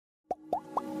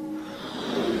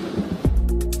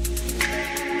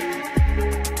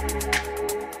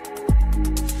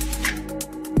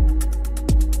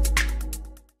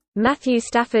Matthew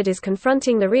Stafford is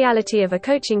confronting the reality of a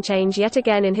coaching change yet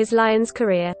again in his Lions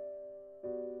career.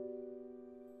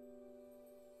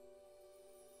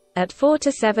 At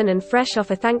 4-7 and fresh off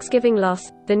a Thanksgiving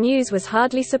loss, the news was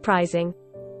hardly surprising.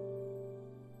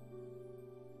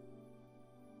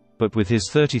 But with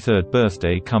his 33rd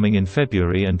birthday coming in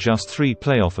February and just 3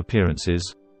 playoff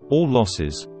appearances, all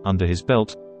losses, under his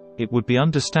belt, it would be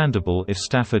understandable if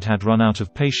Stafford had run out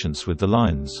of patience with the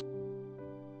Lions.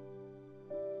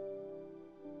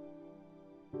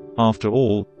 After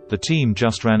all, the team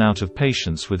just ran out of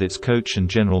patience with its coach and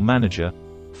general manager,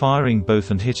 firing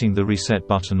both and hitting the reset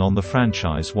button on the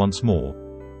franchise once more.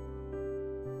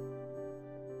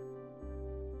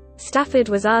 Stafford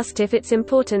was asked if it's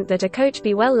important that a coach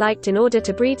be well liked in order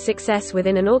to breed success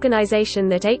within an organization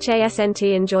that hasn't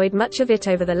enjoyed much of it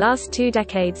over the last 2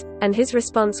 decades, and his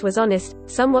response was honest,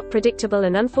 somewhat predictable,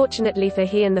 and unfortunately for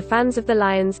he and the fans of the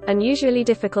Lions, unusually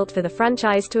difficult for the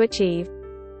franchise to achieve.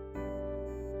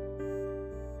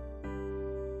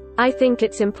 "I think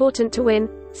it's important to win,"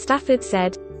 Stafford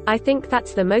said. "I think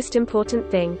that's the most important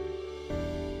thing.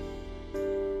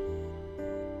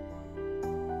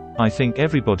 I think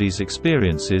everybody's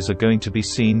experiences are going to be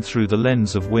seen through the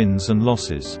lens of wins and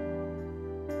losses.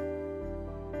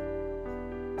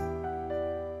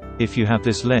 If you have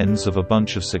this lens of a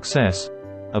bunch of success,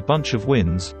 a bunch of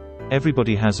wins,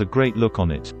 everybody has a great look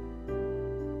on it.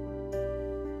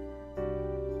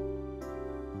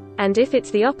 And if it's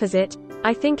the opposite,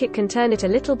 I think it can turn it a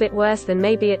little bit worse than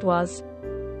maybe it was.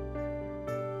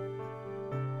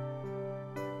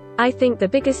 I think the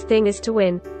biggest thing is to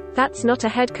win. That's not a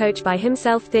head coach by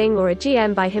himself thing or a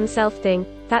GM by himself thing,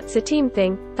 that's a team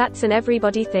thing, that's an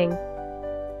everybody thing.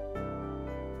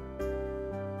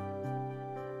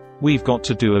 We've got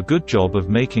to do a good job of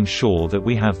making sure that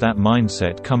we have that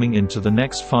mindset coming into the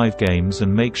next 5 games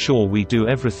and make sure we do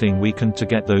everything we can to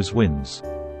get those wins."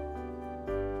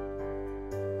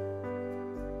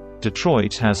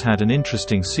 Detroit has had an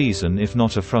interesting season, if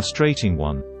not a frustrating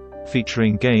one,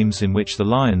 featuring games in which the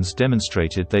Lions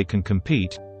demonstrated they can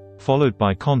compete, followed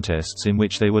by contests in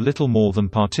which they were little more than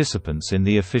participants in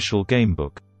the official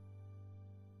gamebook.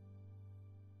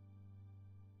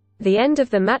 The end of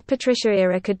the Matt Patricia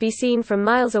era could be seen from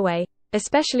miles away,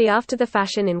 especially after the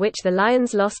fashion in which the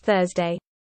Lions lost Thursday.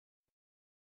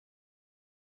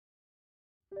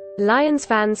 Lions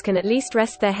fans can at least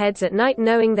rest their heads at night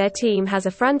knowing their team has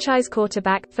a franchise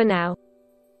quarterback, for now.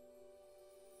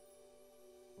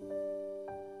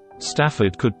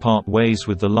 Stafford could part ways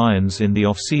with the Lions in the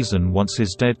offseason once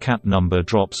his dead cap number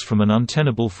drops from an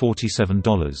untenable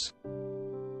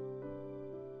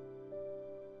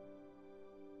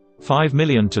 $47.5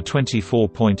 million to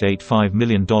 $24.85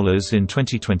 million in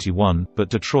 2021, but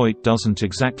Detroit doesn't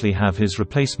exactly have his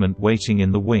replacement waiting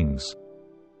in the wings.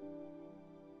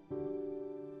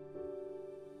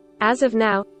 As of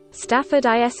now, Stafford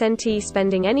isn't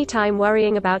spending any time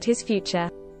worrying about his future.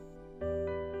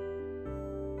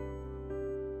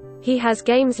 He has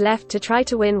games left to try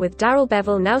to win, with Darrell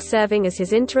Bevell now serving as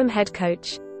his interim head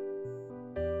coach.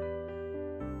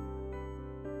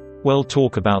 "We'll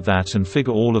talk about that and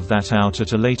figure all of that out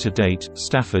at a later date,"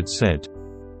 Stafford said.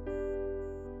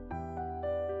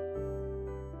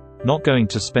 "Not going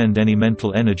to spend any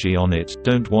mental energy on it,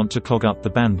 don't want to clog up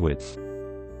the bandwidth."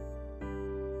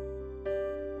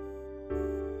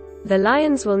 The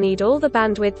Lions will need all the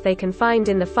bandwidth they can find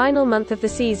in the final month of the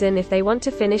season if they want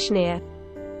to finish near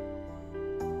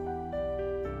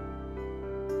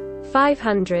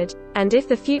 500. And if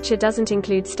the future doesn't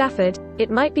include Stafford, it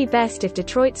might be best if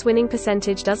Detroit's winning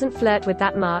percentage doesn't flirt with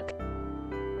that mark.